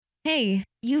Hey,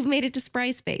 you've made it to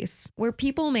Spry Space, where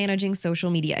people managing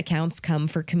social media accounts come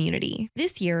for community.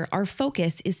 This year, our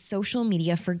focus is social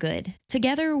media for good.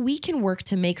 Together, we can work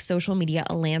to make social media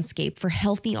a landscape for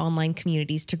healthy online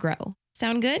communities to grow.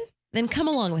 Sound good? Then come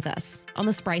along with us on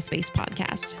the Spry Space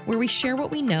podcast, where we share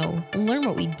what we know, learn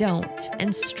what we don't,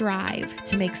 and strive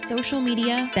to make social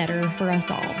media better for us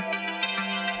all.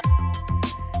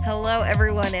 Hello,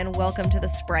 everyone, and welcome to the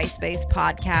Spry Space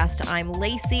podcast. I'm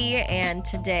Lacey, and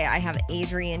today I have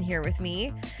Adrian here with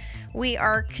me. We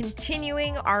are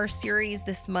continuing our series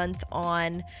this month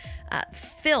on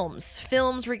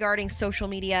films regarding social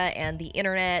media and the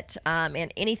internet,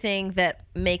 and anything that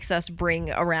makes us bring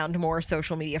around more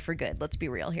social media for good. Let's be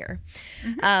real here.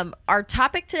 Our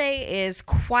topic today is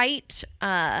quite...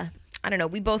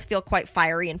 we both feel quite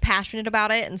fiery and passionate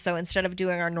about it. And so instead of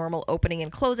doing our normal opening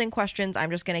and closing questions, I'm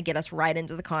just going to get us right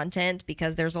into the content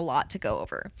because there's a lot to go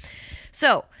over.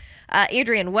 So,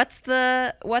 Adrian, what's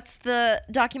the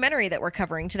documentary that we're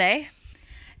covering today?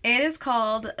 It is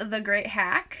called The Great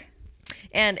Hack.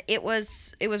 And it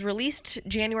was released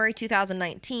January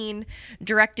 2019,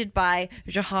 directed by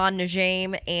Jahan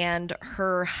Najm and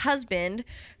her husband,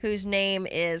 whose name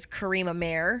is Karima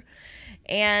Maher.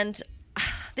 And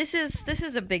this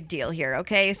is a big deal here,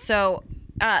 okay? So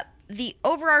the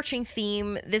overarching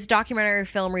theme, this documentary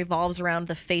film revolves around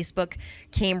the Facebook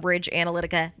Cambridge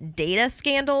Analytica data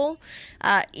scandal.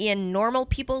 In normal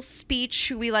people's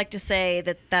speech, we like to say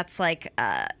that's like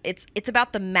it's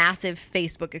about the massive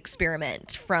Facebook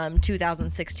experiment from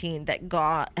 2016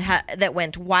 that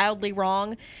went wildly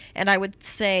wrong, and I would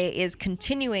say is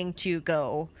continuing to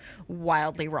go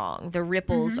wildly wrong. The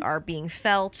ripples are being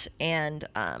felt and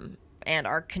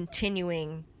are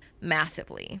continuing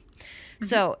massively.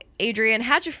 So, Adrian,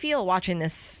 how'd you feel watching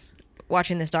this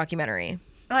documentary?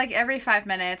 Like every 5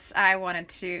 minutes, I wanted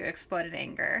to explode in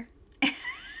anger.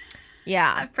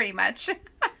 Yeah. Pretty much.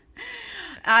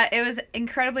 It was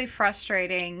incredibly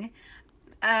frustrating.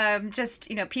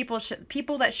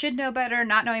 People that should know better,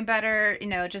 not knowing better,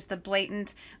 just the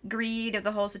blatant greed of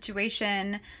the whole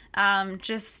situation.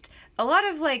 Just a lot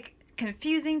of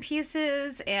confusing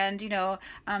pieces, and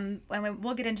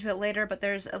we'll get into it later, but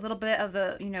there's a little bit of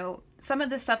the some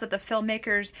of the stuff that the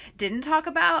filmmakers didn't talk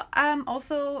about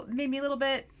also made me a little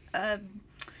bit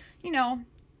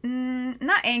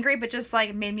not angry, but just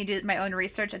made me do my own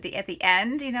research at the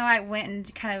end. I went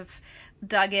and kind of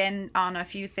dug in on a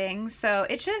few things, so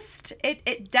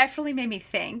it definitely made me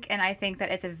think, and I think that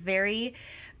it's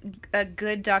a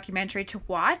good documentary to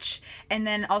watch. And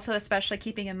then also especially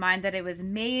keeping in mind that it was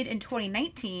made in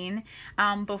 2019,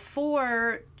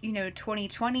 before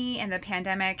 2020 and the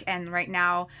pandemic, and right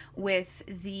now with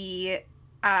the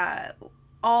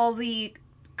all the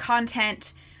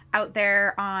content out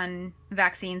there on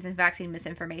vaccines and vaccine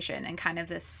misinformation, and kind of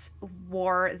this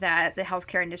war that the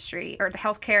healthcare industry or the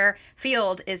healthcare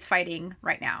field is fighting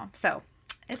right now. So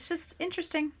it's just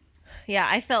interesting. Yeah,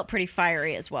 I felt pretty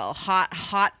fiery as well.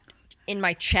 Hot in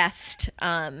my chest,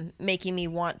 making me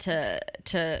want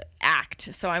to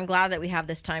act. So I'm glad that we have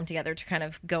this time together to kind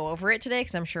of go over it today,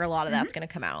 because I'm sure a lot of that's going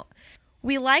to come out.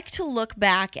 We like to look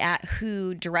back at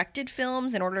who directed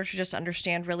films in order to just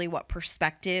understand really what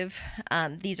perspective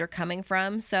these are coming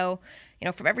from. So,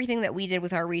 from everything that we did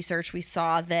with our research, we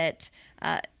saw that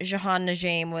Jahan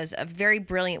Najm was a very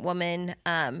brilliant woman,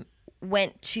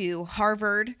 went to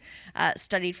Harvard,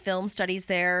 studied film studies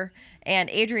there. And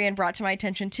Adrian brought to my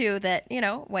attention, too, that,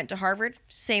 went to Harvard,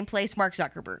 same place Mark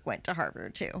Zuckerberg went to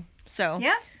Harvard, too. So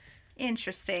yeah,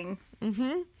 interesting.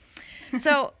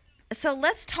 So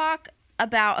let's talk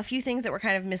about a few things that were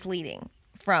kind of misleading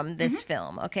from this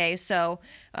film. Okay, so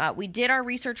we did our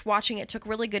research watching it, took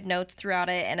really good notes throughout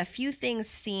it, and a few things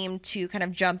seemed to kind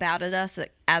of jump out at us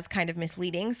as kind of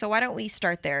misleading. So why don't we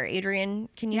start there? Adrian,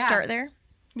 can you start there?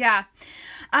 Yeah.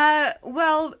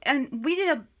 Well, and we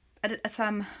did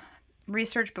some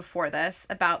research before this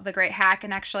about The Great Hack,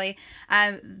 and actually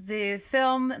the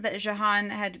film that Jahan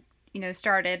had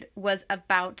started was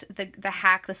about the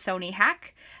hack, the Sony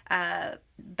hack,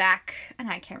 back, and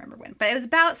I can't remember when, but it was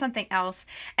about something else.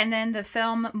 And then the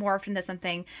film morphed into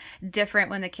something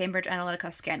different when the Cambridge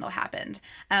Analytica scandal happened.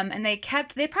 And they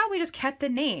probably just kept the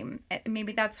name.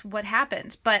 Maybe that's what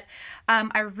happened. But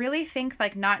I really think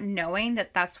not knowing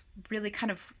that that's really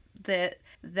kind of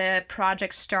the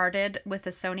project started with the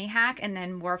Sony hack and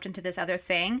then morphed into this other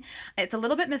thing. It's a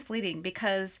little bit misleading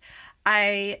because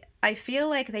I feel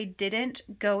like they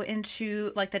didn't go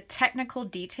into the technical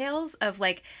details of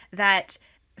that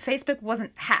Facebook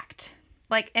wasn't hacked.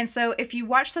 And so if you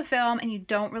watch the film and you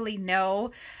don't really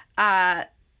know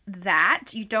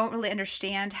that, you don't really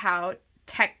understand how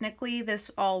technically this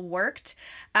all worked,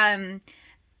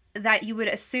 that you would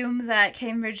assume that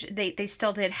Cambridge, they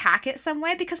still did hack it some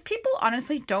way, because people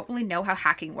honestly don't really know how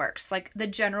hacking works. Like the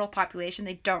general population,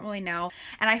 they don't really know.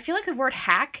 And I feel like the word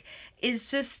hack is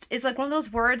just, it's like one of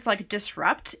those words like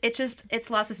disrupt. It's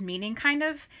lost its meaning kind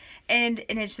of. And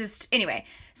it's just, anyway.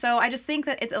 So I just think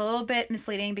that it's a little bit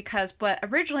misleading, because what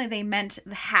originally they meant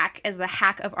the hack as the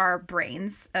hack of our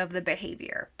brains of the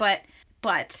behavior. But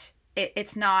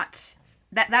it's not,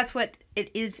 that's what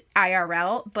it is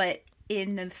IRL, but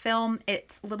in the film,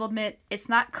 it's a little bit, it's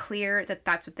not clear that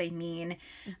that's what they mean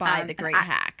by the great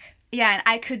hack. Yeah, and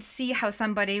I could see how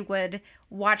somebody would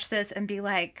watch this and be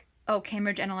like, oh,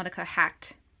 Cambridge Analytica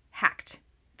hacked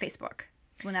Facebook,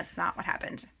 when that's not what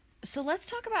happened. So let's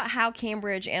talk about how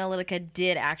Cambridge Analytica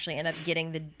did actually end up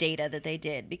getting the data that they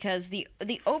did, because the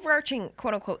overarching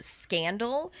quote-unquote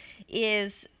scandal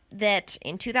is that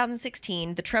in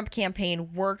 2016, the Trump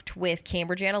campaign worked with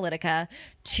Cambridge Analytica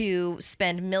to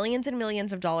spend millions and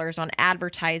millions of dollars on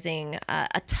advertising,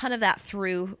 a ton of that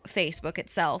through Facebook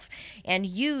itself, and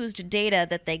used data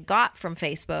that they got from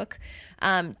Facebook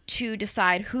to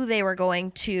decide who they were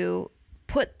going to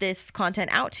put this content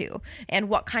out to and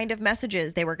what kind of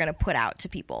messages they were going to put out to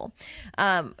people.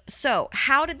 So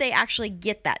how did they actually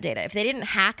get that data? If they didn't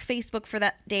hack Facebook for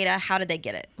that data, how did they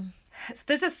get it? So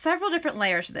there's just several different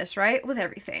layers to this, right? With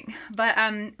everything. But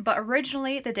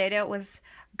originally the data was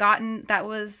gotten, that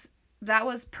was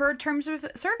per terms of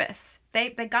service. They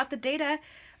got the data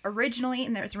originally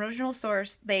in their original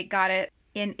source. They got it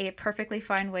in a perfectly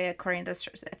fine way according to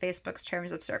Facebook's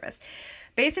terms of service.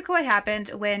 Basically what happened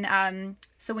when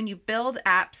you build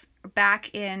apps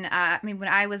back in, when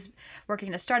I was working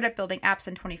in a startup building apps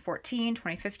in 2014,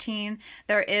 2015,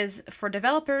 for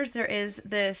developers, there is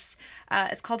this,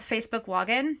 it's called Facebook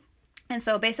Login. And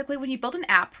so basically when you build an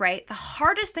app, right, the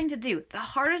hardest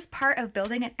part of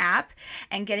building an app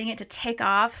and getting it to take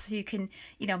off so you can,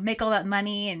 make all that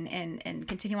money and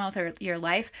continue on with your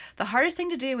life, the hardest thing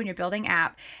to do when you're building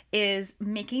app is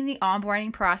making the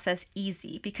onboarding process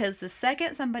easy, because the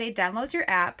second somebody downloads your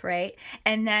app, right,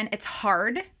 and then it's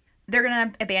hard, they're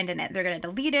going to abandon it. They're going to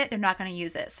delete it. They're not going to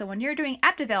use it. So when you're doing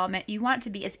app development, you want it to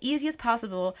be as easy as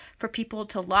possible for people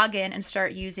to log in and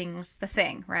start using the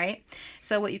thing, right?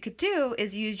 So what you could do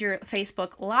is use your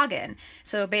Facebook login.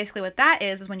 So basically what that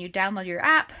is when you download your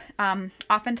app,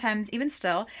 oftentimes, even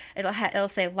still, it'll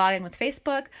say login with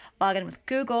Facebook, login with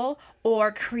Google,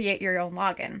 or create your own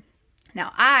login.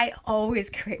 Now, I always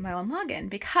create my own login,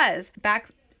 because back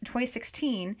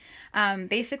 2016,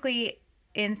 basically,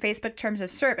 in Facebook terms of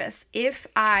service, if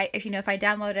I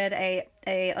downloaded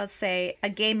a let's say a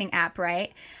gaming app,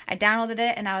 right? I downloaded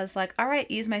it and I was like, all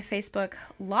right, use my Facebook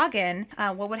login.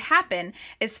 What would happen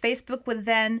is Facebook would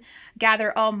then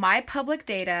gather all my public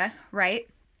data, right?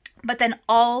 But then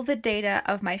all the data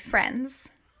of my friends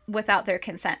without their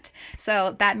consent.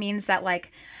 So that means that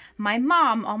like my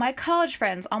mom, all my college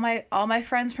friends, all my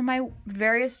friends from my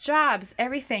various jobs,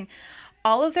 everything,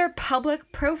 all of their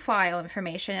public profile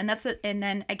information, and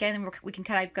then again we can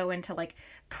kind of go into like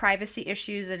privacy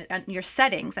issues and your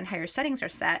settings and how your settings are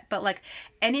set, but like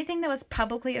anything that was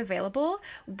publicly available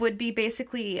would be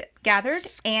basically gathered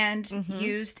and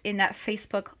used in that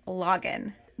Facebook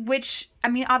login. Which,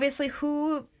 obviously,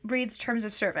 who reads terms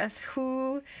of service?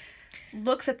 Who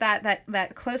looks at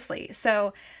that closely?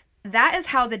 So that is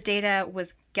how the data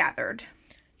was gathered.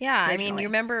 Yeah, originally. You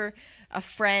remember a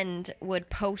friend would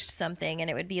post something and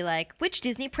it would be like, which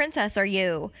Disney princess are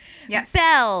you? Yes.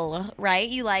 Belle, right?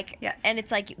 Yes. And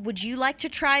it's like, would you like to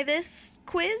try this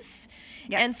quiz?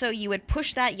 Yes. And so you would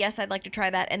push that, yes, I'd like to try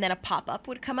that. And then a pop-up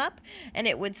would come up and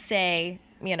it would say,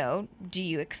 do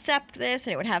you accept this?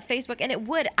 And it would have Facebook. And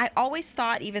I always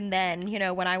thought even then,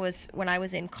 when I was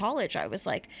in college, I was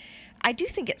like, I do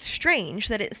think it's strange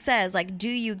that it says like, do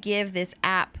you give this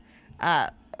app,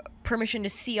 permission to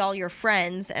see all your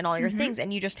friends and all your things,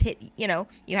 and you just hit, you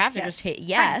have to just hit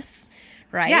yes,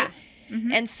 right? Yeah.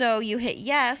 And so you hit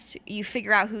yes, you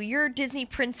figure out who your Disney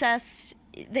princess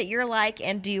that you're like,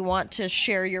 and do you want to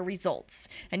share your results?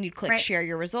 And you'd click share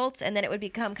your results, and then it would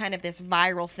become kind of this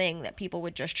viral thing that people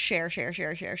would just share.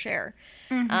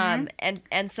 And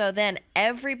so then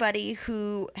everybody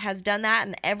who has done that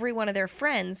and every one of their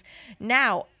friends,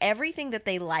 now everything that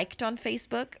they liked on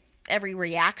Facebook, every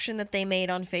reaction that they made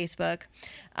on Facebook,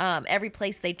 every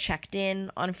place they checked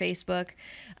in on Facebook,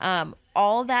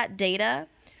 all that data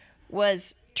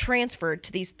was transferred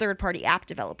to these third-party app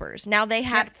developers. Now they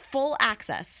had full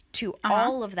access to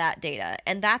all of that data,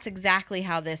 and that's exactly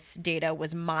how this data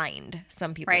was mined.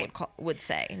 Some people would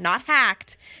say, not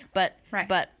hacked, but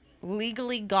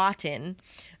legally gotten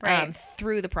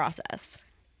through the process.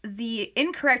 the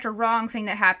incorrect or wrong thing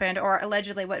that happened, or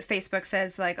allegedly what Facebook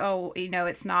says, like, oh,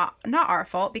 it's not our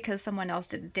fault because someone else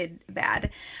did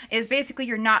bad, is basically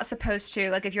you're not supposed to,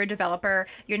 like, if you're a developer,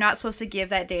 you're not supposed to give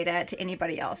that data to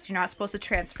anybody else. You're not supposed to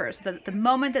transfer. So the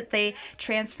moment that they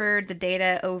transferred the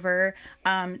data over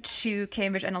to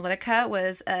Cambridge Analytica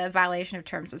was a violation of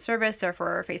terms of service.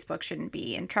 Therefore, Facebook shouldn't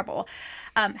be in trouble.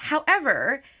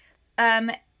 However,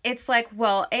 it's like,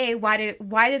 well, why did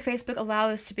Facebook allow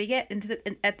this to begin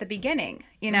at the beginning?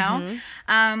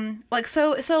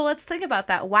 So let's think about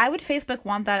that. Why would Facebook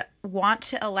want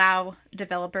to allow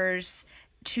developers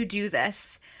to do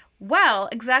this? Well,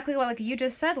 exactly what, like you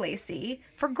just said, Lacey,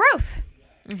 for growth.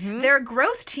 They're a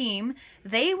growth team.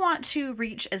 They want to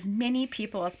reach as many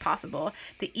people as possible.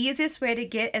 The easiest way to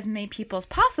get as many people as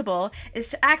possible is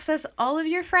to access all of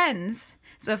your friends.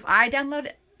 So if I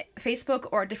download Facebook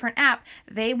or a different app,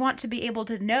 they want to be able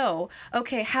to know,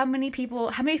 okay, how many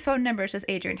phone numbers does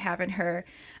Adrienne have in her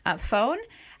phone?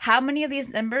 How many of these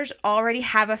numbers already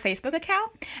have a Facebook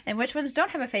account? And which ones don't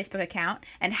have a Facebook account?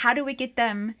 And how do we get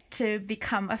them to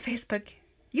become a Facebook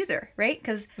user, right?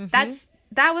 Because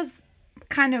that was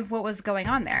kind of what was going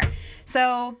on there.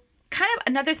 So kind of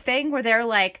another thing where they're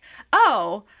like,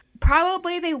 oh,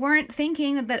 probably they weren't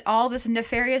thinking that all this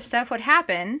nefarious stuff would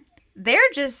happen. They're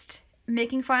just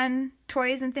making fun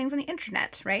toys and things on the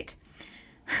internet, right?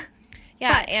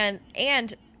 Yeah,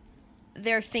 and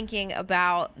they're thinking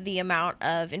about the amount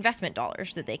of investment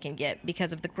dollars that they can get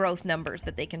because of the growth numbers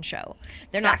that they can show.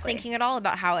 They're not thinking at all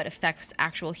about how it affects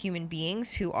actual human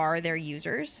beings who are their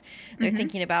users. They're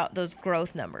thinking about those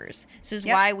growth numbers.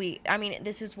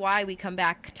 This is why we come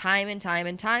back time and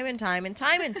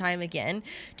time again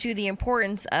to the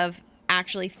importance of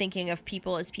actually thinking of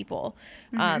people as people,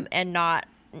 and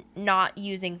not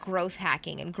using growth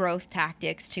hacking and growth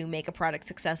tactics to make a product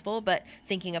successful, but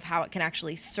thinking of how it can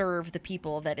actually serve the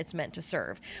people that it's meant to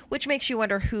serve, which makes you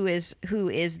wonder who is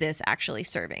this actually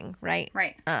serving, right?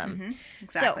 Right.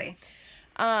 Exactly.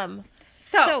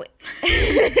 So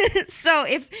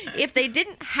if they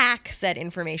didn't hack said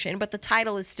information, but the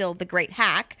title is still The Great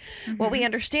Hack, what we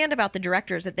understand about the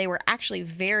directors is that they were actually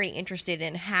very interested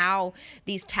in how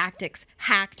these tactics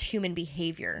hacked human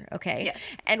behavior. Okay.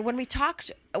 Yes. And when we talk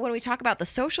about The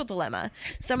Social Dilemma,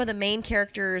 some of the main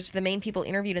characters, the main people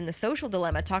interviewed in The Social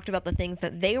Dilemma, talked about the things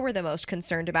that they were the most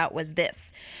concerned about was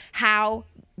this: how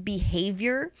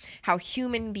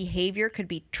human behavior could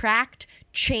be tracked,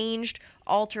 changed,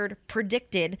 altered,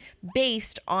 predicted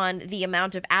based on the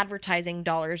amount of advertising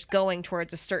dollars going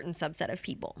towards a certain subset of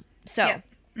people. So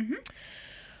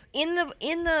in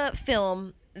the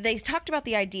film, they talked about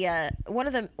the idea. One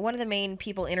of the main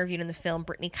people interviewed in the film,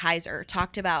 Brittany Kaiser,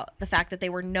 talked about the fact that they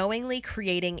were knowingly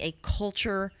creating a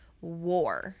culture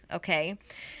war. Okay,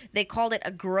 they called it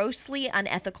a grossly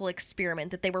unethical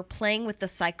experiment, that they were playing with the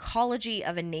psychology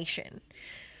of a nation.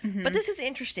 But this is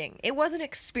interesting. It was an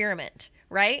experiment,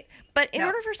 right? But in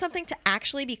order for something to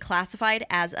actually be classified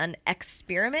as an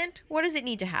experiment, what does it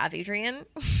need to have, Adrienne?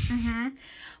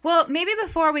 Well, maybe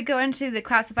before we go into the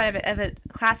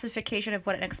classification of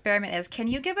what an experiment is, can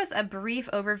you give us a brief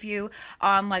overview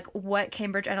on, like, what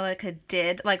Cambridge Analytica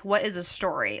did? Like, what is a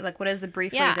story? Like, what is the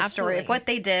brief story of what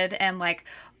they did, and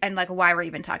why we're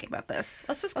even talking about this?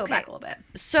 Let's just go back a little bit.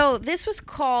 So this was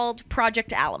called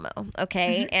Project Alamo,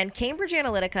 okay? And Cambridge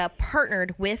Analytica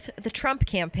partnered with the Trump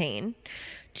campaign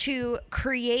to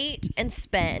create and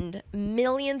spend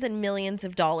millions and millions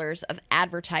of dollars of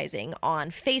advertising on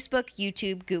Facebook,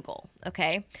 YouTube, Google,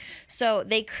 okay? So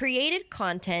they created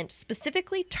content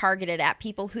specifically targeted at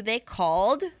people who they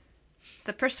called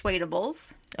the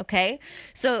persuadables. Okay,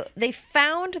 so they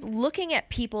found, looking at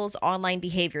people's online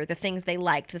behavior, the things they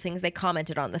liked, the things they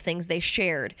commented on, the things they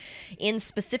shared in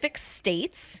specific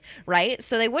states, right?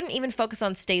 So they wouldn't even focus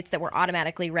on states that were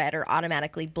automatically red or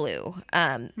automatically blue.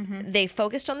 They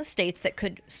focused on the states that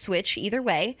could switch either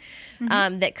way,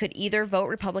 that could either vote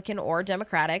Republican or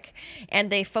Democratic. And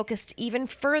they focused even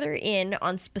further in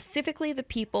on specifically the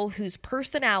people whose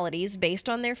personalities, based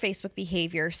on their Facebook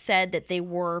behavior, said that they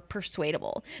were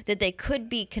persuadable, that they could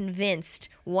be convinced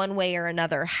one way or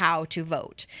another how to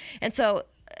vote. And so,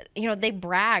 they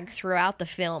brag throughout the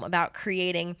film about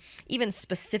creating even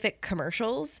specific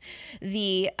commercials.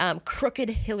 The Crooked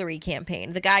Hillary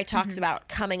campaign. The guy talks about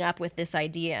coming up with this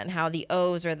idea and how the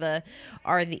O's are the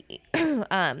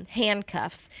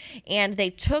handcuffs. And they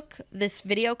took this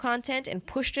video content and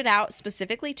pushed it out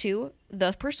specifically to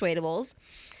the persuadables,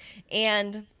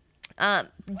 and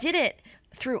did it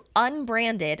through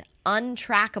unbranded,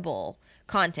 untrackable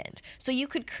content. So you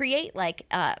could create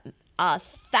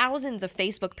thousands of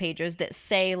Facebook pages that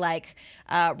say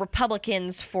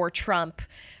Republicans for Trump,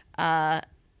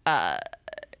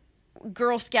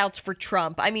 Girl Scouts for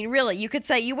Trump. I mean, really, you could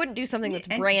say you wouldn't do something that's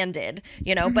branded,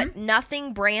 you know, but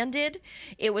nothing branded.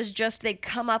 It was just they'd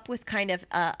come up with kind of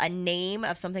a name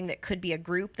of something that could be a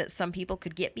group that some people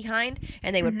could get behind,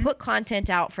 and they would put content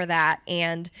out for that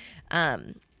and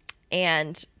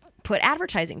put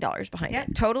advertising dollars behind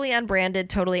it. Totally unbranded,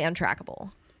 totally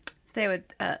untrackable. So they would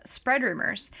spread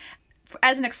rumors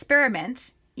as an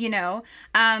experiment, you know.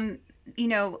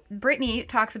 Brittany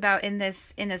talks about in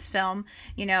this film,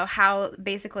 you know, how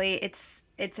basically it's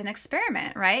an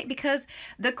experiment, right? Because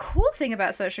the cool thing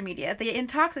about social media, the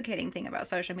intoxicating thing about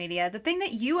social media, the thing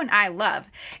that you and I love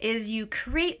is you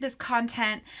create this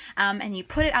content and you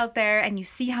put it out there and you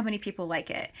see how many people like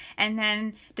it. And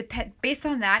then based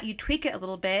on that, you tweak it a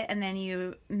little bit and then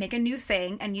you make a new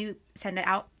thing and you send it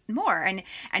out more.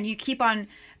 And you keep on...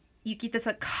 You get this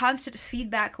constant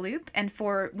feedback loop, and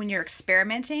for when you're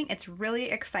experimenting, it's really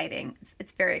exciting.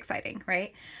 It's very exciting,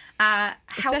 right?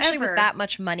 Especially with that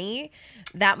much money,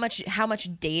 how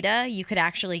much data you could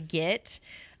actually get.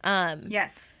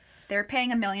 Yes, they're paying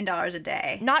 $1 million a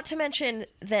day. Not to mention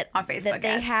that on Facebook that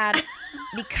they had,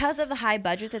 because of the high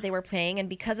budget that they were paying, and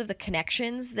because of the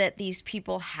connections that these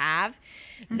people have,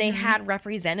 they had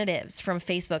representatives from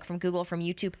Facebook, from Google, from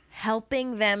YouTube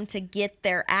helping them to get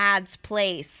their ads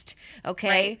placed. Okay,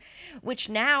 right. Which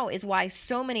now is why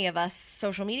so many of us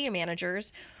social media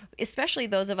managers, especially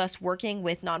those of us working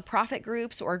with nonprofit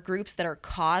groups or groups that are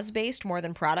cause-based more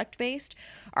than product-based,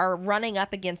 are running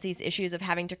up against these issues of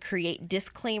having to create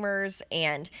disclaimers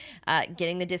and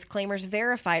getting the disclaimers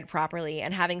verified properly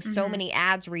and having so many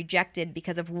ads rejected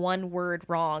because of one word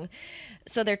wrong.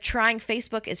 So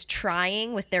Facebook is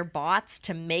trying with their bots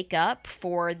to make up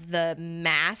for the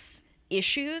mass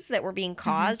issues that were being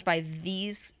caused by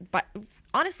this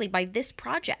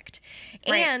project.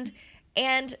 Right.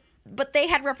 But they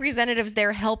had representatives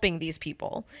there helping these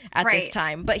people at this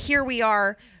time. But here we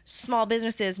are, small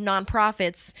businesses,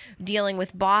 nonprofits, dealing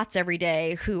with bots every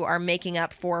day who are making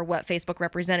up for what Facebook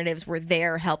representatives were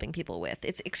there helping people with.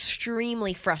 It's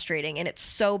extremely frustrating, and it's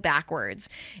so backwards.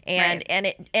 And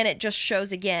it just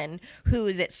shows again, who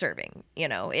is it serving? You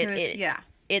know,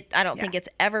 I don't think it's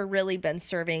ever really been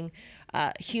serving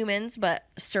humans, but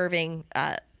serving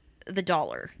the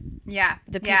dollar. Yeah.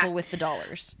 The people with the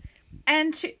dollars.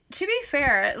 And to be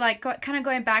fair, like kind of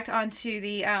going back onto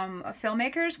the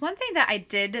filmmakers, one thing that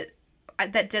did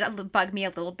bug me a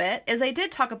little bit is they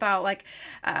did talk about like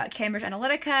Cambridge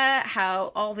Analytica,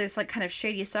 how all this like kind of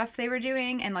shady stuff they were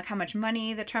doing, and like how much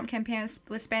money the Trump campaign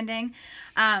was spending,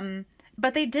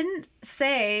 but they didn't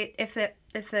say if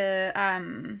the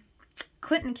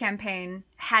Clinton campaign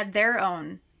had their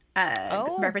own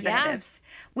representatives. Yeah.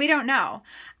 We don't know.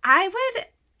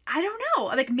 I don't know.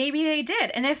 Like, maybe they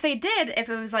did. And if they did, if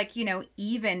it was like, you know,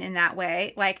 even in that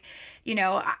way, like, you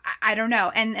know, I don't know.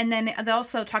 And then they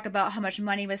also talk about how much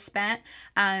money was spent.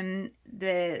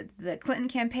 The Clinton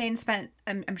campaign spent,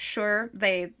 I'm sure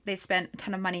they spent a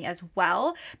ton of money as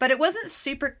well, but it wasn't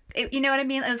super, you know what I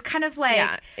mean? It was kind of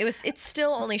like, it's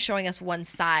still only showing us one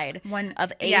side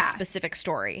of a specific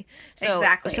story. So,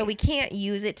 exactly. So we can't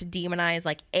use it to demonize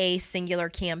like a singular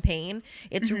campaign.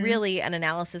 It's really an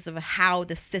analysis of how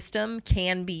the system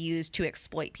can be used to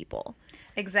exploit people.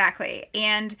 Exactly.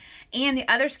 And the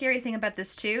other scary thing about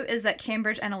this too is that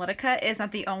Cambridge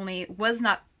Analytica was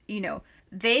not, you know,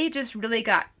 they just really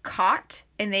got caught,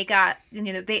 and they got, you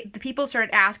know, the people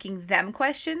started asking them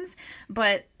questions,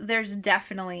 but there's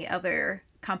definitely other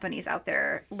companies out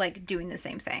there like doing the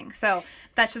same thing. So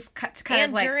that's just kind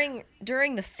of like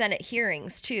during the Senate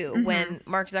hearings too, when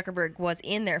Mark Zuckerberg was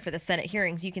in there for the Senate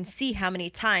hearings, you can see how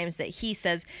many times that he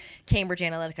says Cambridge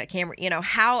Analytica, you know,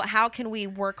 how can we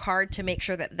work hard to make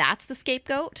sure that that's the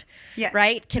scapegoat? Yes.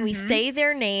 Right? Can we say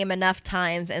their name enough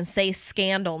times and say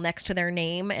scandal next to their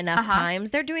name enough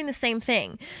times? They're doing the same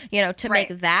thing, you know, to make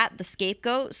that the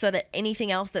scapegoat, so that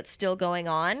anything else that's still going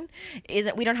on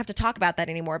we don't have to talk about that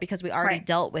anymore, because we already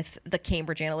dealt with the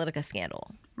Cambridge Analytica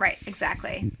scandal. Right,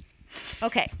 exactly.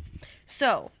 Okay,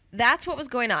 so that's what was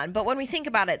going on. But when we think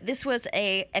about it, this was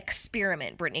a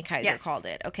experiment, Brittany Kaiser called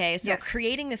it. Okay, so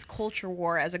creating this culture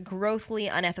war as a grossly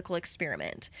unethical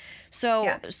experiment. So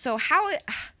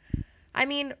I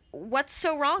mean, what's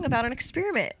so wrong about an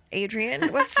experiment,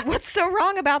 Adrienne? What's so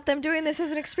wrong about them doing this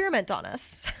as an experiment on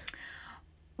us?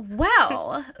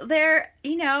 Well,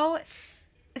 you know,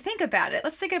 think about it.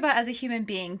 Let's think about it as a human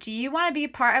being. Do you want to be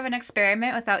part of an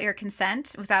experiment without your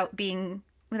consent, without being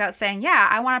without saying, yeah,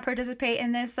 I want to participate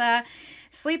in this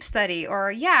sleep study, or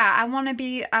yeah, I want to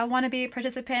be a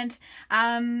participant.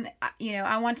 I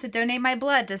want to donate my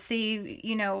blood to see,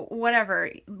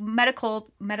 whatever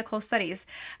medical studies.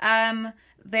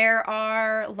 There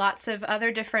are lots of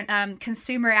other different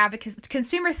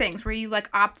consumer things where you like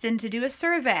opt in to do a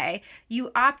survey.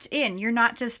 You opt in. You're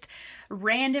not just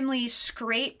randomly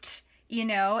scraped,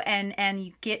 and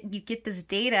you get this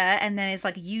data and then it's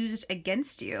like used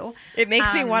against you. It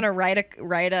makes me want to write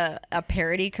a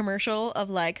parody commercial of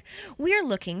like, we're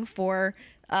looking for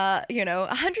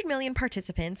 100 million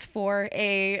participants for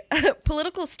a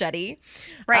political study.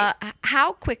 Right.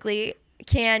 How quickly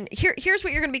here's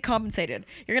what you're going to be compensated.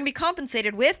 You're going to be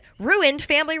compensated with ruined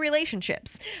family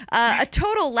relationships, a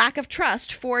total lack of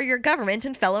trust for your government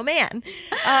and fellow man.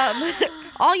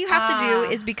 All you have to do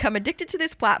is become addicted to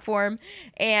this platform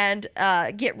and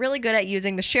get really good at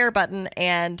using the share button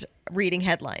and reading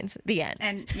headlines. The end.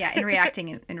 And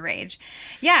reacting in rage.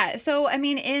 Yeah. So I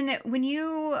mean, when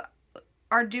you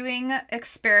are doing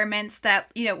experiments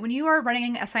that, when you are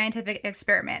running a scientific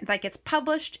experiment that gets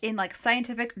published in like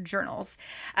scientific journals,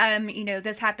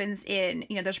 this happens in,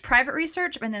 there's private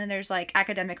research and then there's like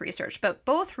academic research, but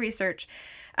both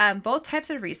types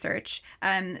of research,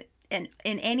 in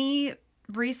any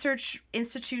research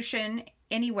institution,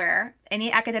 anywhere,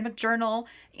 any academic journal,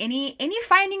 any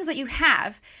findings that you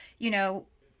have,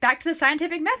 back to the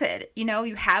scientific method.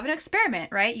 You have an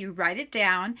experiment, right? You write it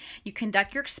down, you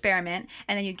conduct your experiment,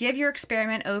 and then you give your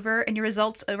experiment over and your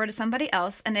results over to somebody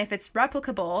else. And if it's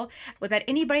replicable without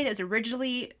anybody that was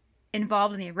originally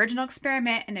involved in the original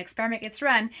experiment, and the experiment gets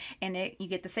run and you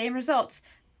get the same results,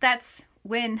 that's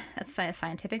a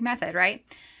scientific method, right?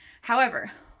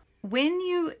 However, when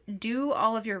you do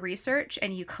all of your research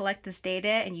and you collect this data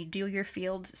and you do your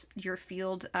field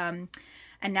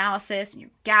analysis, and you're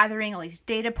gathering all these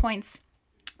data points,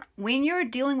 when you're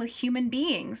dealing with human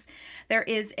beings, there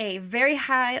is a very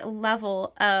high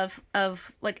level of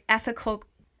like ethical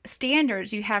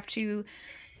standards you have to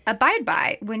abide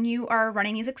by when you are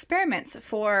running these experiments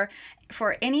for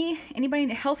anybody in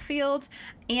the health field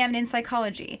and in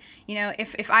psychology.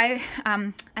 If I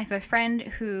have a friend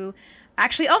who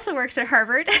actually also works at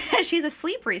Harvard. She's a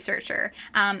sleep researcher,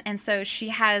 and so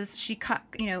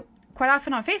quite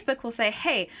often on Facebook will say,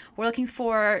 hey, we're looking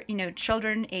for,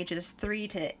 children ages 3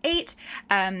 to 8,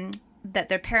 that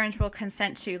their parents will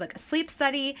consent to like a sleep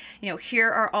study.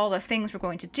 Here are all the things we're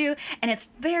going to do. And that's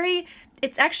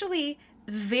the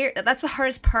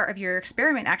hardest part of your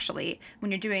experiment, actually,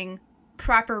 when you're doing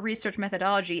proper research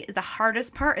methodology. The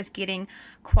hardest part is getting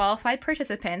qualified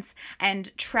participants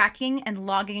and tracking and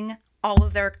logging all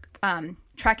of their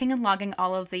logging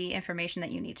all of the information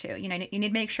that you need to. You need to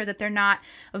make sure that they're not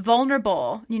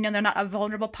vulnerable. They're not a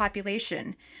vulnerable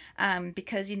population,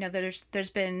 because there's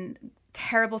been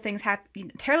terrible things have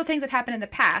happened in the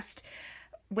past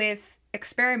with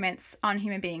experiments on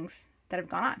human beings that have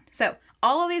gone on. So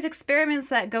all of these experiments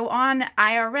that go on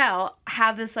IRL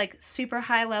have this like super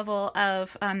high level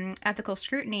of ethical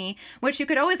scrutiny, which you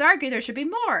could always argue there should be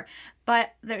more.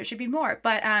 But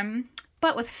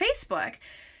with Facebook,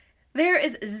 there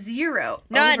is zero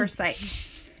oversight.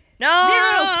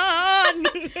 None.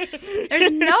 Zero.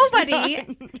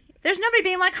 There's nobody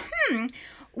being like,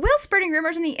 will spreading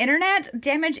rumors on the internet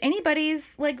damage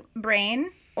anybody's like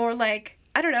brain or like,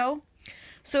 I don't know.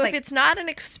 So if it's not an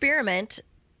experiment,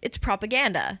 it's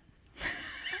propaganda.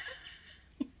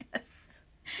 Yes.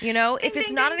 If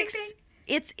it's not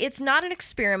it's not an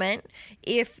experiment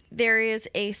if there is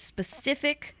a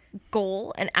specific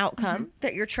goal and outcome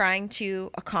that you're trying to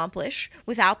accomplish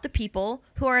without the people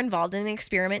who are involved in the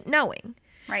experiment knowing.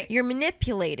 Right. You're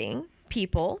manipulating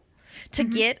people to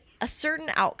get a certain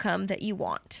outcome that you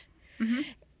want.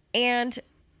 And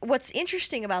what's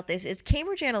interesting about this is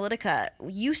Cambridge Analytica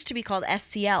used to be called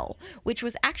SCL, which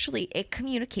was actually a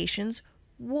communications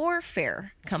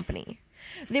warfare company.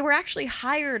 They were actually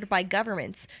hired by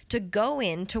governments to go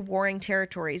into warring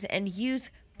territories and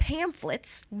use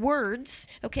pamphlets, words,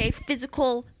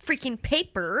 physical freaking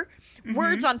paper,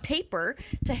 words on paper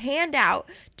to hand out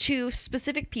to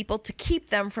specific people to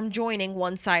keep them from joining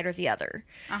one side or the other.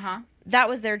 That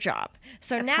was their job.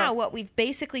 So that's now what we've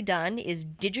basically done is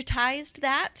digitized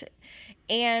that,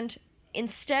 and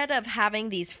instead of having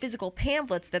these physical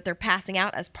pamphlets that they're passing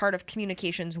out as part of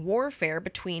communications warfare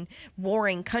between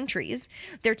warring countries,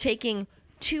 they're taking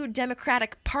two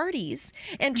democratic parties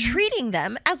and treating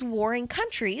them as warring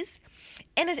countries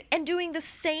and doing the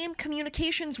same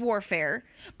communications warfare,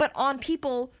 but on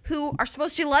people who are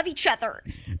supposed to love each other.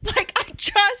 Like,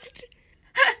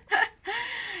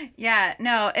 Yeah,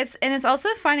 no, it's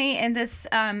also funny in this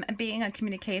being a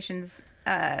communications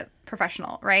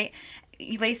professional, right?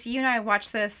 Lacey, you and I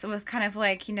watched this with kind of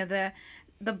like,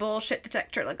 the bullshit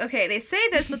detector. Like, okay, they say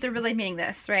this, but they're really meaning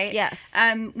this, right? Yes.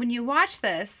 When you watch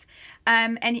this,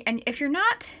 and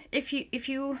if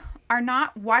you are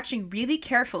not watching really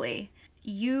carefully,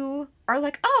 you are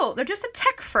like, oh, they're just a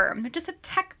tech firm.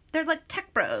 They're like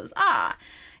tech bros. But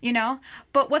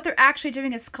what they're actually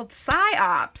doing is called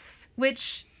PSYOPs,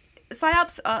 which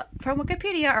PSYOPs, from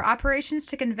Wikipedia, are operations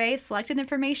to convey selected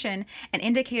information and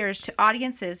indicators to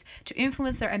audiences to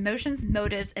influence their emotions,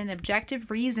 motives, and objective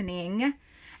reasoning,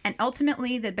 and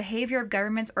ultimately the behavior of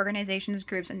governments, organizations,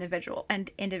 groups, and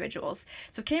individuals.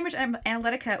 So Cambridge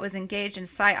Analytica was engaged in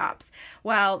PSYOPs.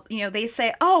 While, they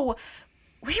say, oh,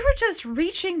 we were just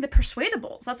reaching the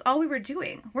persuadables. That's all we were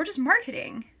doing. We're just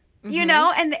marketing.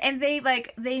 And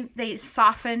they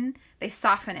soften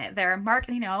it.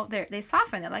 They're they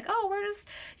soften it, like, oh, we're just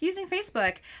using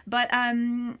Facebook, but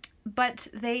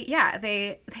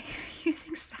they're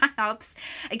using PSYOPs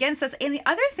against us. And the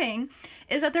other thing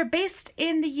is that they're based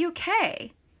in the UK.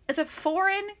 It's a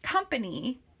foreign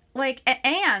company. Like,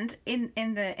 and in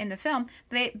the film,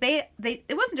 they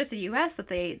it wasn't just the US that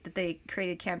they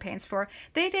created campaigns for.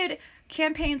 They did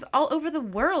campaigns all over the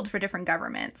world for different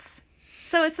governments.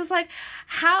 So it's just like,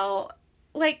 how,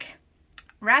 like,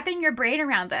 wrapping your brain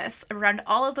around this, around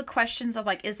all of the questions of,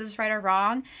 like, is this right or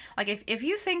wrong? Like, if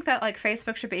you think that, like,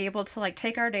 Facebook should be able to, like,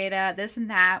 take our data, this and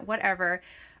that, whatever,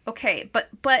 okay. But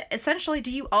essentially,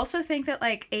 do you also think that,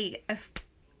 like, a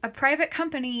private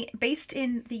company based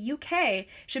in the UK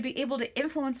should be able to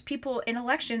influence people in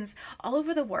elections all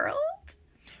over the world?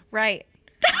 Right.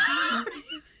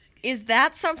 Is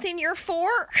that something you're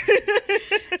for?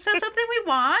 Is that something we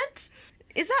want?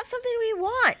 Is that something we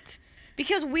want?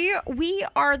 Because we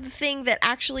are the thing that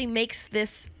actually makes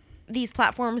these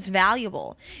platforms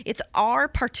valuable. It's our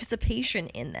participation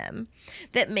in them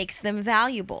that makes them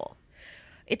valuable.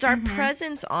 It's our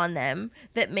presence on them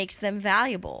that makes them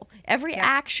valuable. Every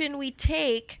action we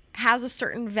take has a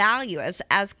certain value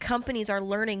as companies are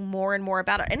learning more and more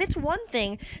about it. And it's one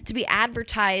thing to be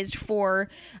advertised for,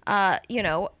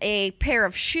 a pair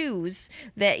of shoes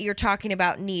that you're talking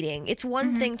about needing. It's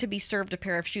one thing to be served a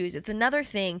pair of shoes. It's another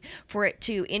thing for it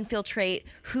to infiltrate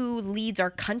who leads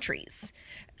our countries.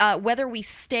 Whether we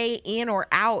stay in or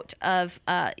out of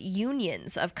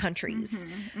unions of countries.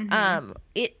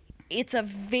 It's a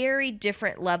very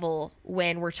different level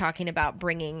when we're talking about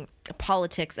bringing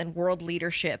politics and world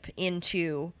leadership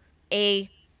into a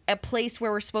place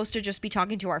where we're supposed to just be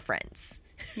talking to our friends.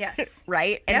 Yes.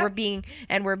 Right? And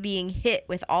we're being hit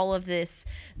with all of this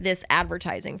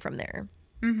advertising from there.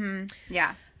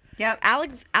 Yeah. Yep.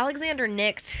 Alexander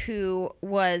Nix, who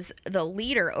was the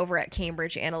leader over at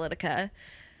Cambridge Analytica,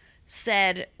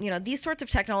 said, these sorts of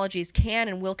technologies can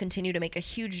and will continue to make a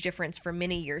huge difference for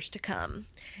many years to come.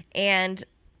 And,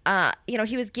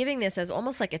 he was giving this as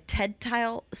almost like a TED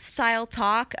style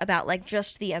talk about, like,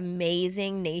 just the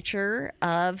amazing nature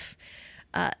of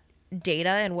data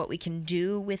and what we can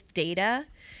do with data.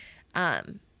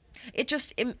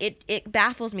 It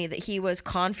baffles me that he was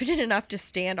confident enough to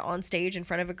stand on stage in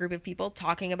front of a group of people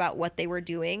talking about what they were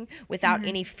doing without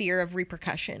any fear of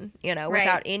repercussion,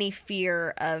 without any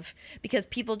fear of, because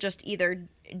people just either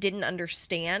didn't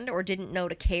understand or didn't know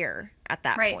to care at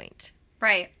that point.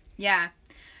 Right. Yeah.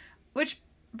 Which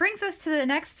brings us to the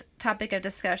next topic of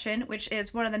discussion, which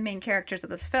is one of the main characters of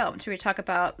this film. Should we talk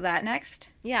about that next?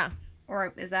 Yeah.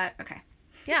 Or is that okay?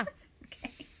 Yeah.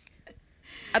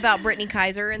 About Brittany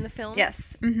Kaiser in the film?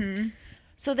 Yes.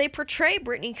 So they portray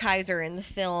Brittany Kaiser in the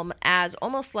film as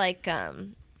almost like, a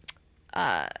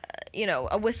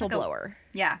whistleblower.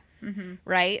 Yeah.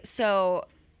 Right? So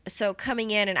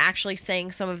coming in and actually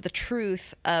saying some of the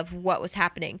truth of what was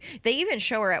happening. They even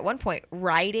show her at one point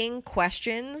writing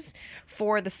questions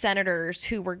for the senators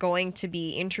who were going to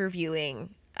be interviewing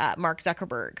Mark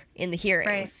Zuckerberg in the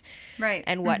hearings, right,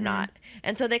 and whatnot.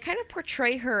 And so they kind of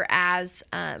portray her as,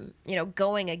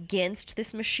 going against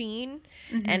this machine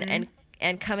and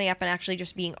coming up and actually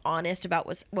just being honest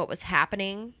about what was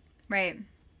happening, right,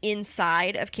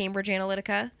 inside of Cambridge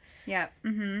Analytica. Yeah.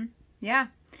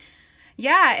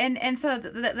 Yeah, and so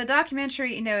the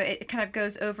documentary, it kind of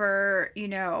goes over,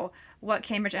 what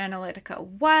Cambridge Analytica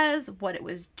was, what it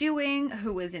was doing,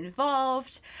 who was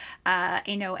involved,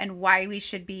 and why we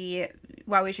should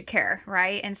care,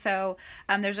 right? And so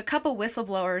there's a couple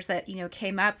whistleblowers that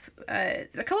came up, a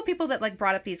couple people that like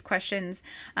brought up these questions.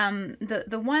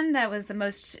 The one that was the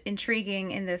most intriguing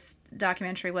in this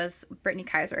documentary was Brittany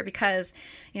Kaiser, because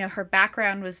her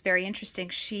background was very interesting.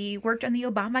 She worked on the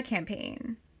Obama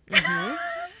campaign.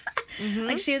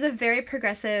 Like, she was a very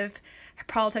progressive, her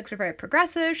politics are very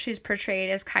progressive. She's portrayed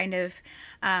as kind of,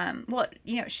 well,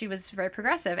 she was very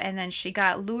progressive. And then she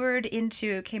got lured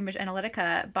into Cambridge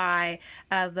Analytica by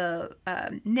the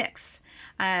Knicks.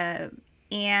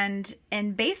 And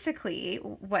basically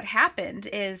what happened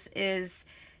is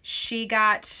she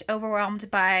got overwhelmed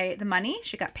by the money.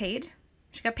 She got paid.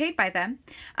 She got paid by them,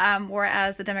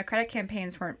 whereas the Democratic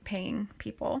campaigns weren't paying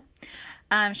people.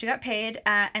 She got paid,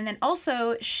 and then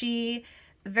also she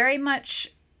very much,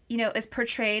 is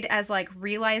portrayed as like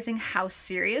realizing how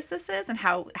serious this is and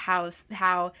how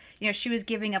she was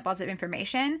giving up lots of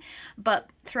information. But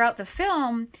throughout the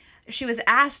film, she was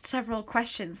asked several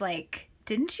questions like,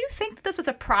 didn't you think that this was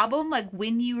a problem, like,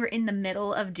 when you were in the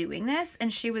middle of doing this?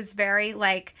 And she was very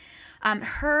like,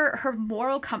 her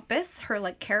moral compass, her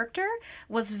like character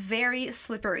was very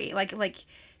slippery. Like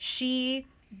she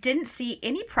didn't see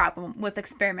any problem with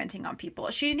experimenting on people.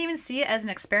 She didn't even see it as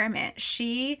an experiment.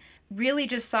 She really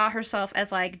just saw herself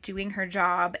as like doing her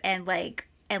job and really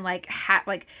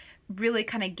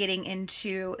kind of getting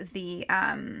into the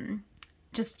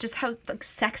just how like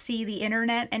sexy the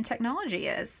internet and technology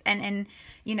is, and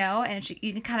you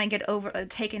can kind of get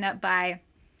taken up by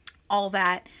all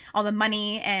the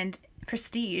money and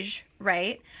prestige,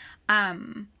 right?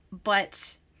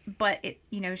 But it,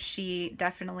 she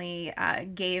definitely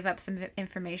gave up some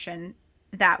information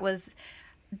that was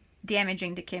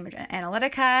damaging to Cambridge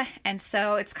Analytica, and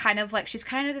so it's kind of like she's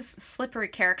kind of this slippery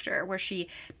character where she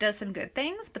does some good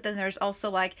things, but then there's also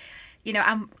like,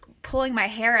 I'm pulling my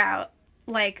hair out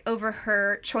like over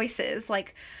her choices,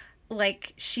 like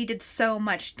she did so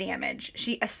much damage.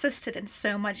 She assisted in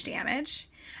so much damage,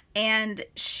 and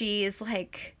she's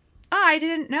like, oh, I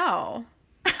didn't know.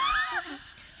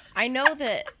 I know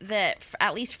that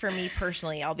at least for me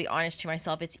personally, I'll be honest to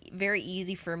myself, it's very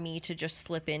easy for me to just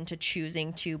slip into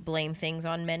choosing to blame things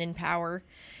on men in power.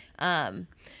 And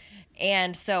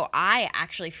so I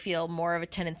actually feel more of a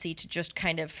tendency to just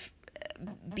kind of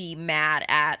be mad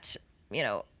at,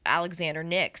 Alexander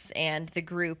Nix and the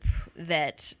group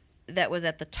that was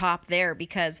at the top there,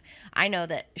 because I know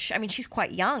that, she's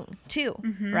quite young too,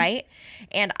 right?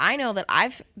 And I know that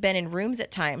I've been in rooms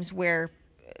at times where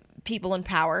people in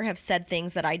power have said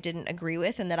things that I didn't agree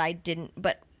with and that I didn't,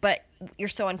 but you're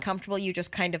so uncomfortable, you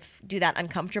just kind of do that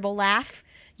uncomfortable laugh.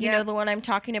 You know the one I'm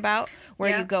talking about,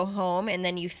 where you go home and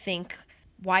then you think,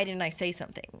 why didn't I say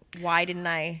something? Why didn't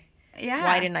I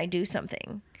do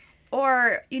something?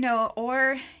 Or she's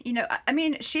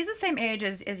the same age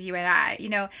as you and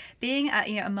I, being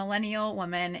a millennial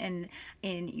woman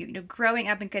and growing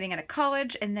up and getting out of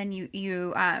college, and then you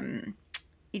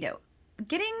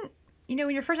getting,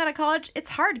 when you're first out of college, it's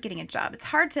hard getting a job. It's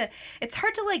hard to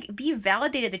like be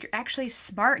validated that you're actually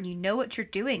smart and you know what you're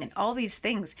doing and all these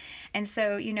things. And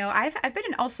so, I've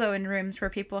been also in rooms where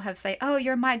people have say, oh,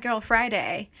 you're my girl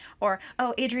Friday, or,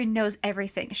 oh, Adrienne knows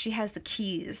everything. She has the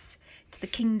keys to the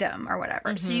kingdom or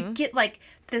whatever. So you get like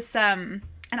this, and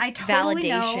I totally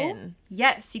validation. know.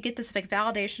 Yes, you get this like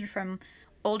validation from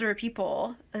older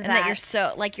people, and that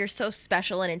you're so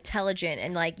special and intelligent,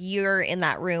 and like you're in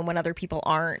that room when other people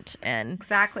aren't. And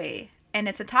exactly, and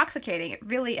it's intoxicating. It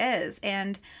really is.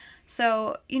 And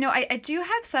so I do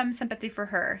have some sympathy for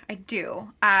her. I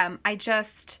do. I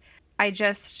just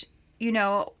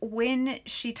when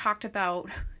she talked about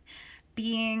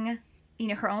being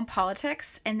her own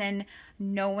politics and then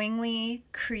knowingly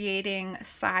creating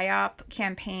PSYOP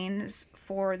campaigns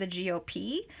for the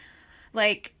GOP,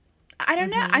 like, I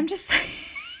don't know. I'm just,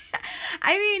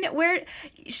 where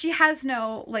she has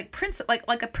no like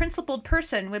like a principled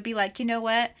person would be like, you know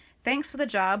what? Thanks for the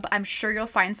job. I'm sure you'll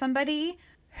find somebody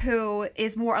who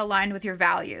is more aligned with your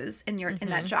values in in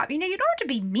that job. You don't have to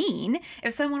be mean.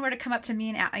 If someone were to come up to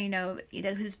me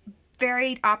and who's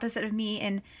very opposite of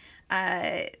me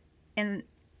in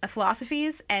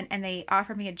philosophies and they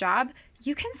offer me a job,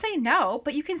 you can say no,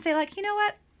 but you can say like, you know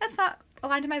what? That's not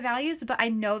aligned to my values, but I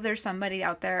know there's somebody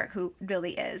out there who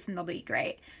really is, and they'll be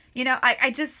great.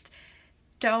 I just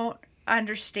don't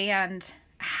understand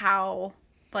how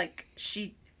like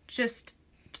she just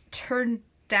turned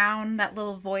down that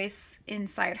little voice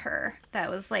inside her that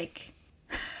was like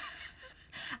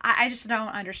I just don't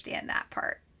understand that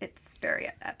part. It's very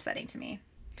upsetting to me.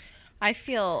 I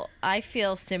feel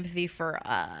sympathy for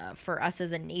us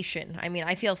as a nation.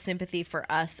 I feel sympathy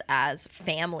for us as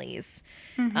families.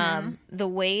 The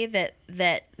way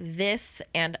that this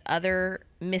and other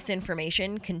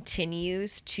misinformation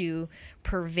continues to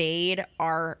pervade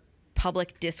our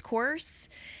public discourse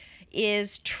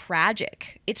is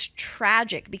tragic. It's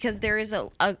tragic because there is a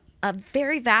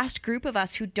very vast group of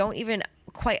us who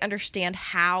quite understand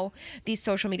how these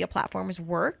social media platforms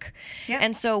work. Yep.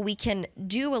 And so we can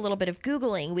do a little bit of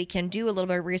Googling, we can do a little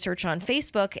bit of research on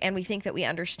Facebook, and we think that we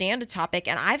understand a topic.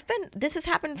 And this has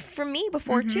happened for me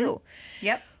before too.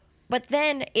 Yep. But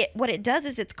then what it does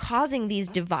is it's causing these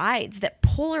divides that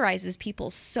polarizes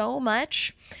people so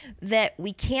much that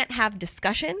we can't have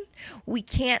discussion.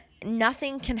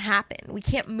 Nothing can happen. We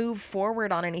can't move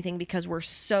forward on anything because we're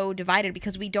so divided,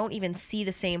 because we don't even see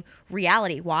the same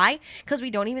reality. Why? Because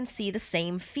we don't even see the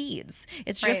same feeds.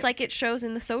 It's just like it shows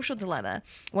in The Social Dilemma.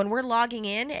 When we're logging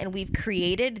in and we've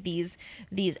created these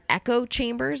echo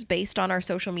chambers based on our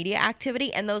social media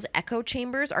activity, and those echo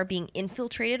chambers are being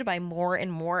infiltrated by more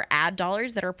and more ad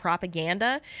dollars that are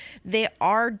propaganda, they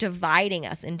are dividing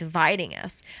us and dividing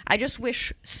us. I just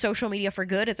wish social media for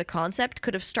good as a concept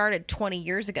could have started 20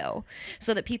 years ago,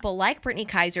 so that people like Brittany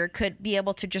Kaiser could be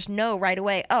able to just know right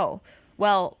away, oh,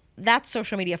 well, that's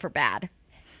social media for bad.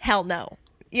 Hell no.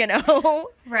 You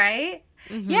know? Right?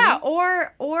 Yeah,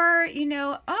 or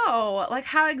oh, like,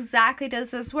 how exactly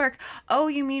does this work? Oh,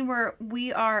 you mean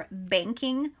we are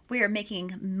banking, we are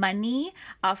making money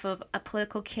off of a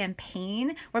political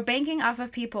campaign. We're banking off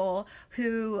of people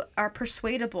who are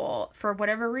persuadable for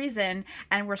whatever reason,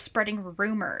 and we're spreading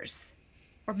rumors.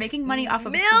 We're making money off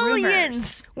of millions.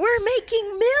 Rumors. We're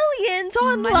making millions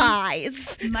on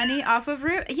lies. Money off of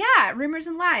rumors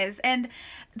and lies. And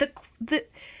the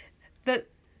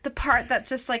part that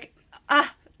just like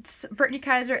Brittany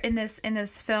Kaiser in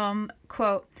this film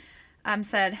quote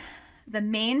said, "The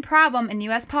main problem in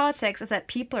U.S. politics is that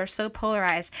people are so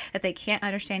polarized that they can't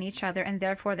understand each other, and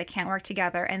therefore they can't work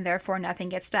together, and therefore nothing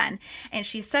gets done." And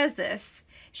she says this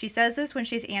when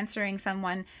she's answering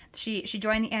someone. She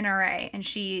joined the NRA, and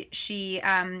she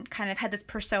kind of had this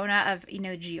persona of,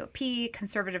 GOP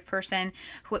conservative person,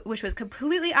 which was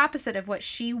completely opposite of what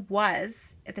she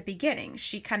was at the beginning.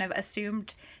 She kind of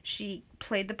assumed she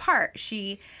played the part.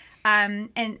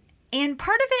 And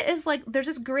part of it is like, there's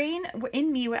this grain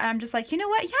in me where I'm just like, you know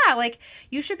what? Yeah, like,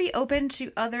 you should be open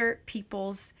to other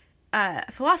people's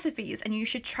philosophies, and you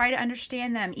should try to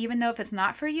understand them. Even though if it's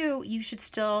not for you, you should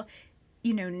still,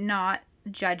 not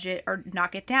judge it or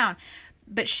knock it down.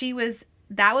 But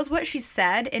that was what she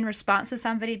said in response to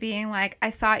somebody being like,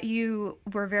 I thought you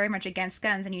were very much against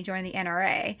guns and you joined the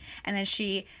NRA. And then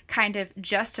she kind of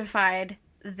justified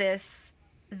this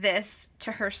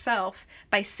to herself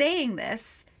by saying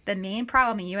this. The main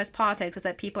problem in U.S. politics is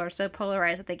that people are so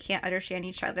polarized that they can't understand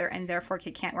each other, and therefore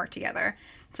can't work together.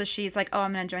 So she's like, oh,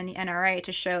 I'm going to join the NRA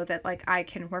to show that, like, I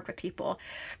can work with people.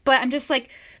 But I'm just like,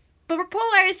 but we're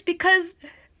polarized because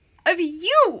of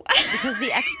you. Because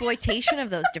the exploitation of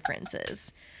those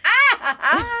differences.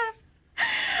 I'm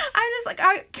just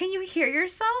like, can you hear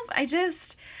yourself? Okay.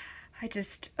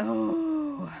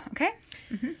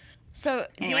 Mm-hmm. So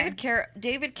Anyway.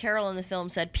 David Carroll in the film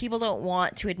said people don't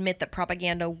want to admit that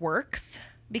propaganda works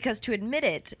because to admit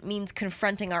it means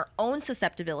confronting our own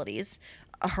susceptibilities,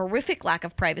 a horrific lack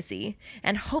of privacy,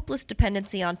 and hopeless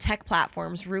dependency on tech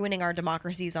platforms ruining our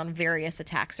democracies on various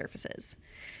attack surfaces.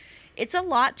 It's a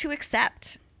lot to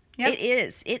accept. Yep. It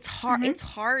is. It's hard. Mm-hmm. It's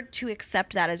hard to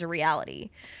accept that as a reality,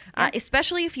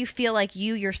 especially if you feel like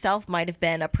you yourself might have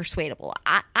been a persuadable.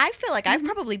 I feel like I've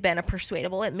probably been a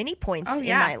persuadable at many points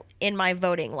in my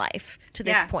voting life to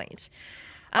this point.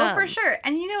 For sure.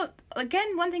 And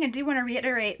again, one thing I do want to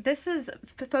reiterate: this is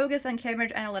focused on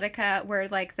Cambridge Analytica, where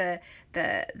like the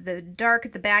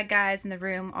bad guys in the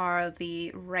room are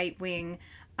the right wing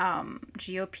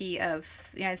GOP of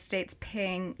the United States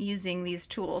using these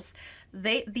tools.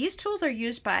 These tools are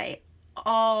used by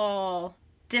all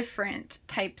different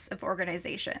types of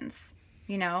organizations,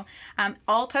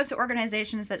 all types of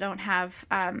organizations that don't have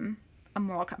a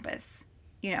moral compass,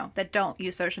 that don't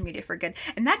use social media for good.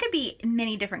 And that could be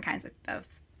many different kinds of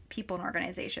people and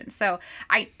organizations. So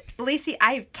Lacey,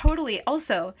 I totally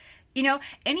also,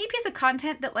 any piece of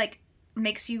content that like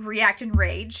makes you react in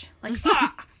rage, like,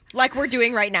 like we're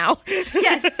doing right now.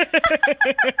 Yes.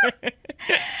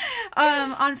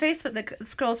 On Facebook that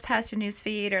scrolls past your news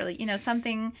feed, or like,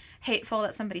 you hateful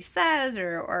that somebody says,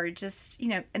 or just,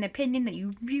 an opinion that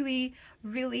you really,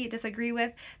 really disagree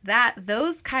with,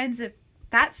 those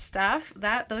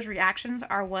reactions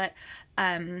are what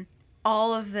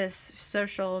all of this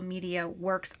social media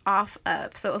works off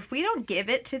of. So if we don't give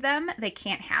it to them, they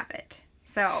can't have it.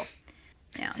 So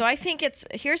yeah. So I think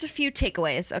here's a few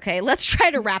takeaways. Okay, let's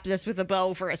try to wrap this with a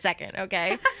bow for a second.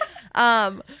 Okay,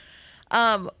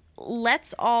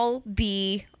 let's all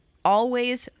be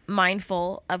always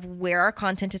mindful of where our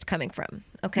content is coming from.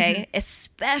 Okay.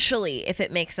 Especially if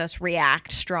it makes us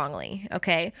react strongly.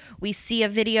 Okay. We see a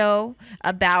video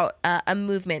about a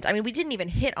movement. I mean, we didn't even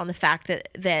hit on the fact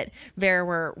that there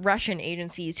were Russian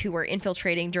agencies who were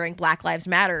infiltrating during Black Lives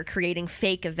Matter, creating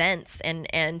fake events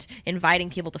and inviting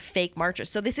people to fake marches.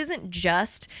 So this isn't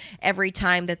just every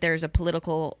time that there's a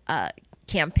political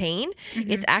campaign.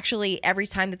 It's actually every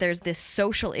time that there's this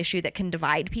social issue that can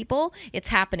divide people. It's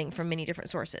happening from many different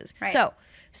sources. Right.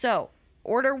 So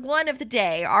order one of the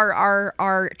day,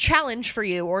 our challenge for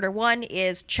you, order one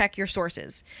is check your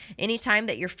sources. Anytime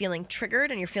that you're feeling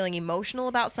triggered and you're feeling emotional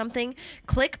about something,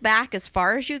 click back as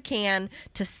far as you can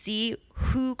to see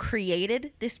who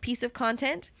created this piece of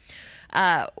content.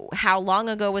 How long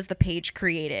ago was the page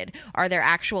created? Are there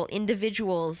actual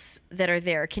individuals that are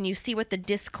there? Can you see what the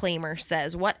disclaimer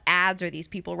says? What ads are these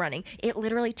people running? It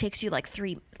literally takes you like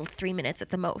three minutes at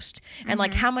the most. And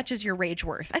like, how much is your rage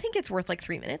worth? I think it's worth like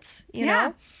 3 minutes, you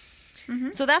know?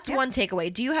 So that's one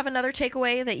takeaway. Do you have another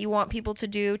takeaway that you want people to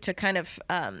do to kind of,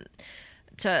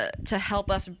 to help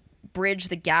us bridge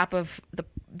the gap of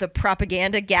the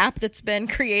propaganda gap that's been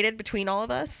created between all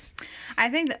of us? I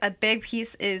think that a big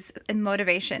piece is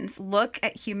motivations. Look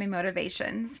at human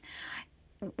motivations.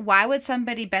 Why would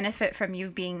somebody benefit from you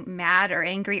being mad or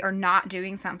angry or not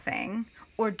doing something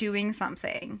or doing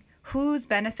something? Who's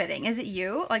benefiting? Is it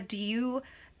you? Like,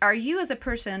 are you as a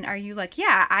person, are you like,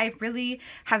 yeah, I really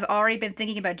have already been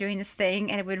thinking about doing this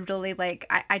thing and it would really like,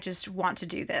 I just want to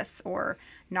do this or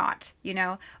not, you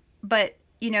know? But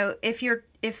you know, if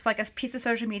like a piece of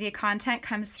social media content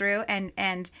comes through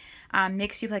and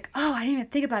makes you like, oh, I didn't even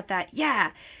think about that. Yeah.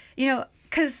 You know,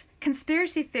 because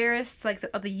conspiracy theorists like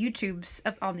on the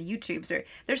YouTubes,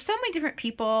 there's so many different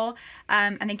people.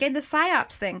 And again, the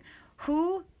PSYOPs thing,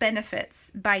 who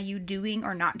benefits by you doing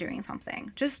or not doing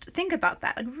something? Just think about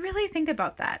that. Like really think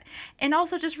about that. And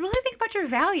also just really think about your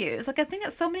values. Like I think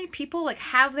that so many people like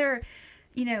have their,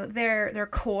 you know, their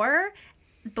core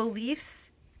beliefs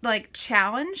like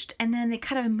challenged, and then they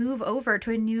kind of move over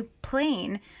to a new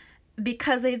plane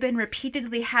because they've been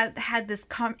repeatedly had this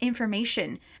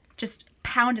information just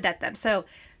pounded at them. So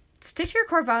stick to your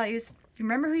core values,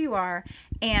 remember who you are,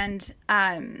 and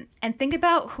think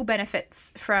about who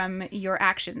benefits from your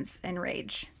actions and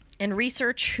rage. And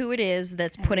research who it is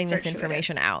that's putting this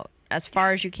information out as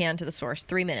far as you can to the source.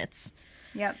 3 minutes.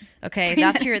 Yep. Okay,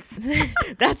 that's your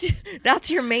that's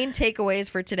your main takeaways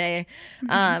for today.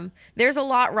 There's a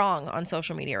lot wrong on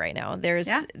social media right now.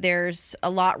 There's a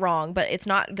lot wrong, but it's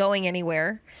not going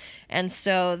anywhere. And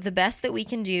so the best that we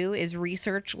can do is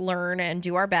research, learn, and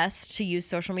do our best to use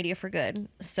social media for good.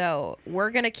 So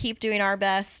we're going to keep doing our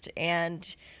best,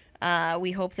 and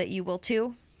we hope that you will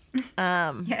too.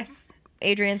 Yes.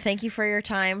 Adrienne, thank you for your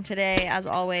time today. As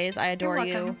always, I adore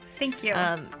you. Thank you.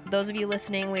 Those of you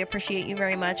listening, we appreciate you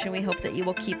very much, and we hope that you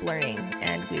will keep learning,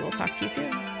 and we will talk to you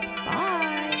soon.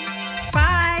 Bye.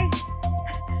 Bye.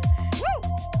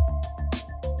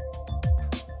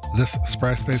 This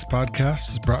Spry Space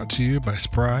podcast is brought to you by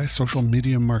Spry Social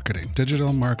Media Marketing,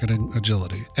 Digital Marketing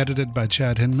Agility, edited by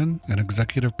Chad Hinman and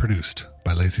executive produced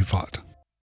by Lacey Fott.